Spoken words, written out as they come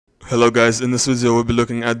Hello guys, in this video we'll be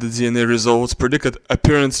looking at the DNA results, predicted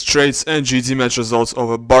appearance, traits and GD match results of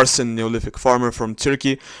a Barsin Neolithic farmer from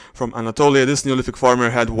Turkey, from Anatolia. This Neolithic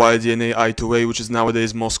farmer had Y-DNA I2A, which is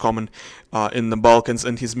nowadays most common in the Balkans,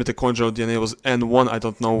 and his mitochondrial DNA was N1. I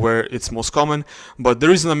don't know where it's most common, but the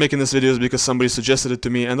reason I'm making this video is because somebody suggested it to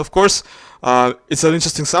me, and of course it's an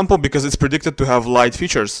interesting sample because it's predicted to have light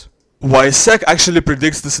features. YSEC actually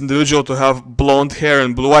predicts this individual to have blonde hair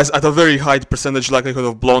and blue eyes at a very high percentage likelihood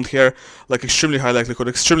of blonde hair, like extremely high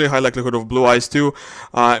likelihood of blue eyes too.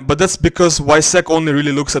 But that's because YSEC only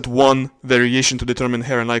really looks at one variation to determine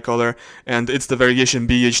hair and eye color, and it's the variation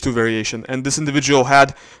BH2 variation. And this individual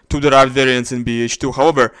had two derived variants in BH2.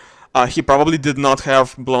 However, he probably did not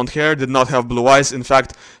have blonde hair, did not have blue eyes. In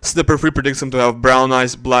fact, Snipper3 predicts him to have brown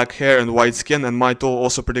eyes, black hair, and white skin, and my tool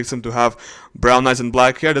also predicts him to have brown eyes and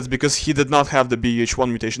black hair. That's because he did not have the BH1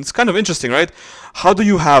 mutation. It's kind of interesting, right? How do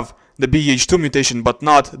you have the BH2 mutation but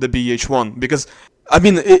not the BH1? Because, I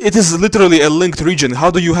mean, it is literally a linked region. How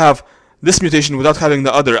do you have this mutation without having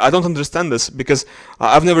the other? I don't understand this, because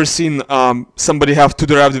I've never seen somebody have two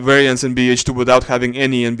derived variants in BH2 without having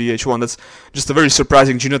any in BH1. That's just a very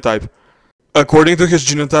surprising genotype. According to his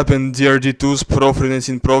genotype in DRD2's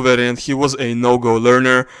Pro-Frenetin Pro variant, he was a no-go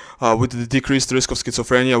learner with the decreased risk of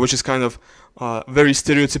schizophrenia, which is kind of very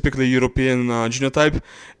stereotypically European genotype,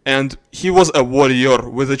 and he was a warrior,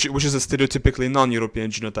 which is a stereotypically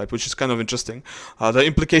non-European genotype, which is kind of interesting. The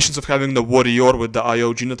implications of having the warrior with the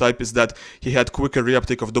IO genotype is that he had quicker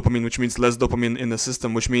reuptake of dopamine, which means less dopamine in the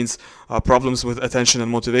system, which means problems with attention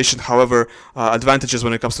and motivation, however, advantages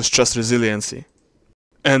when it comes to stress resiliency.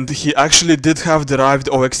 And he actually did have derived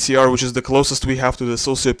OXTR, which is the closest we have to the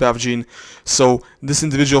sociopath gene. So this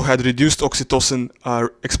individual had reduced oxytocin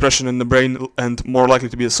expression in the brain and more likely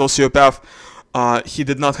to be a sociopath. He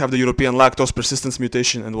did not have the European lactose persistence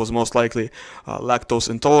mutation and was most likely lactose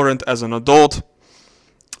intolerant as an adult.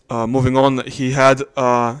 Moving on, he had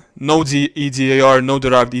no EDAR, no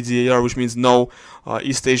derived EDAR, which means no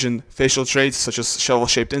East Asian facial traits such as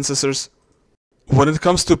shovel-shaped incisors. When it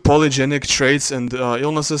comes to polygenic traits and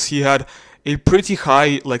illnesses, he had a pretty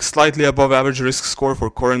high, like slightly above average risk score for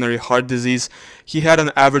coronary heart disease. He had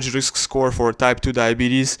an average risk score for type 2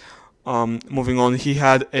 diabetes. Moving on, he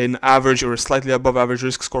had an average or slightly above average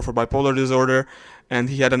risk score for bipolar disorder, and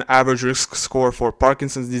he had an average risk score for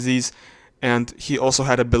Parkinson's disease, and he also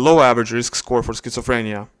had a below average risk score for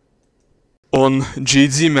schizophrenia. On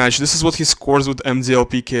GD match, this is what he scores with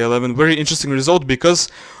MDLP-K11. Very interesting result because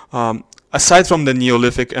aside from the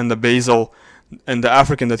Neolithic and the Basal and the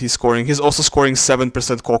African that he's scoring, he's also scoring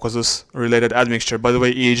 7% Caucasus-related admixture. By the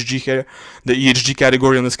way, EHG here, the EHG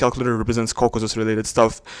category on this calculator represents Caucasus-related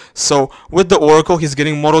stuff. So with the Oracle, he's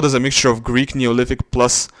getting modeled as a mixture of Greek Neolithic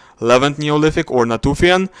plus Levant Neolithic or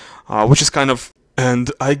Natufian, which is kind of...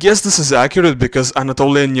 And I guess this is accurate because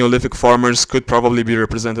Anatolian Neolithic farmers could probably be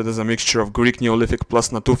represented as a mixture of Greek Neolithic plus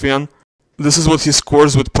Natufian. This is what he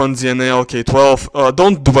scores with PUN-DNA LK12.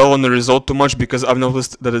 Don't dwell on the result too much because I've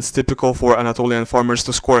noticed that it's typical for Anatolian farmers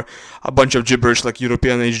to score a bunch of gibberish like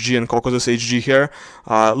European HG and Caucasus HG here.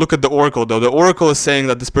 Look at the Oracle though. The Oracle is saying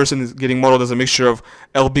that this person is getting modeled as a mixture of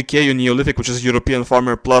LBK Neolithic, which is European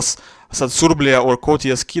farmer, plus Satsurblia or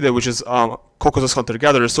Kotias Kide, which is Caucasus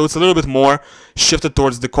hunter-gatherer. So it's a little bit more shifted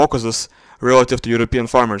towards the Caucasus relative to European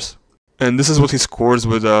farmers. And this is what he scores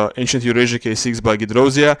with Ancient Eurasia K6 by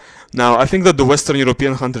Gidrosia. Now, I think that the Western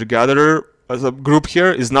European hunter-gatherer as a group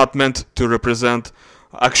here is not meant to represent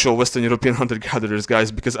actual Western European hunter-gatherers,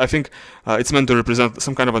 guys, because I think it's meant to represent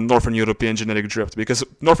some kind of a Northern European genetic drift, because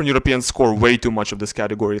Northern Europeans score way too much of this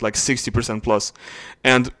category, like 60% plus.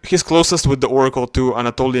 And he's closest with the Oracle to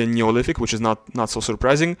Anatolian Neolithic, which is not so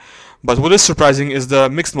surprising. But what is surprising is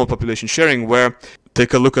the mixed mode population sharing, where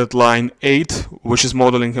take a look at line 8, which is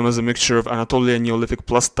modeling him as a mixture of Anatolian Neolithic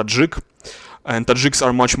plus Tajik. And Tajiks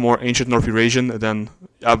are much more ancient North Eurasian than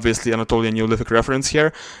obviously Anatolian Neolithic reference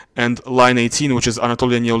here. And line 18, which is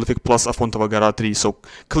Anatolian Neolithic plus Afontova Gara 3. So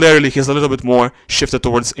clearly he's a little bit more shifted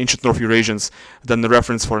towards ancient North Eurasians than the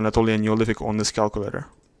reference for Anatolian Neolithic on this calculator.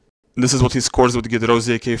 This is what he scores with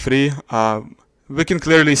Gidrosia K3. We can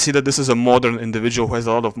clearly see that this is a modern individual who has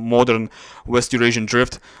a lot of modern West Eurasian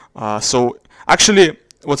drift. So actually,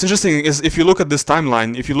 what's interesting is if you look at this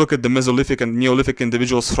timeline, if you look at the Mesolithic and Neolithic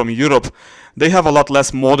individuals from Europe, they have a lot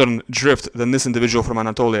less modern drift than this individual from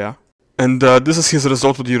Anatolia. And this is his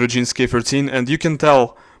result with Eurogenes K13, and you can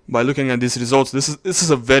tell by looking at these results, this is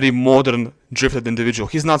a very modern drifted individual.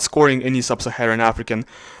 He's not scoring any Sub-Saharan African,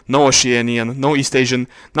 no Oceanian, no East Asian,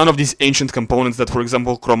 none of these ancient components that, for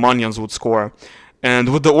example, Cro-Magnons would score.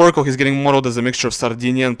 And with the oracle, he's getting modeled as a mixture of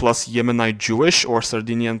Sardinian plus Yemenite Jewish, or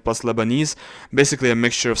Sardinian plus Lebanese, basically a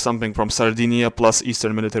mixture of something from Sardinia plus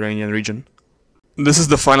Eastern Mediterranean region. This is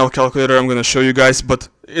the final calculator I'm going to show you guys, but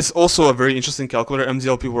it's also a very interesting calculator,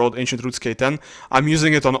 MDLP World Ancient Roots K10. I'm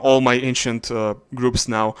using it on all my ancient groups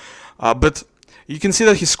now, but you can see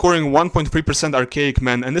that he's scoring 1.3% archaic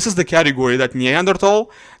men, and this is the category that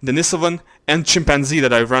Neanderthal, Denisovan, and chimpanzee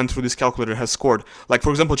that I ran through this calculator has scored. Like, for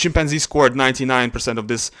example, chimpanzee scored 99% of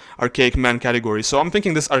this archaic man category. So I'm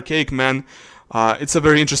thinking this archaic man, it's a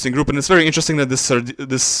very interesting group, and it's very interesting that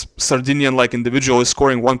this Sardinian-like individual is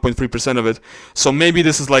scoring 1.3% of it. So maybe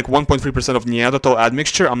this is like 1.3% of Neanderthal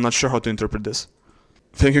admixture. I'm not sure how to interpret this.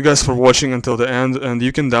 Thank you guys for watching until the end, and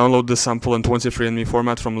you can download this sample in 23andMe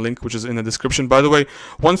format from a link which is in the description. By the way,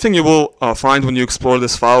 one thing you will find when you explore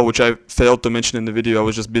this file, which I failed to mention in the video, I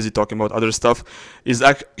was just busy talking about other stuff, is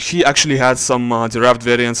that he actually had some derived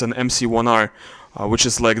variants in MC1R, which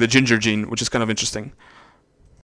is like the ginger gene, which is kind of interesting.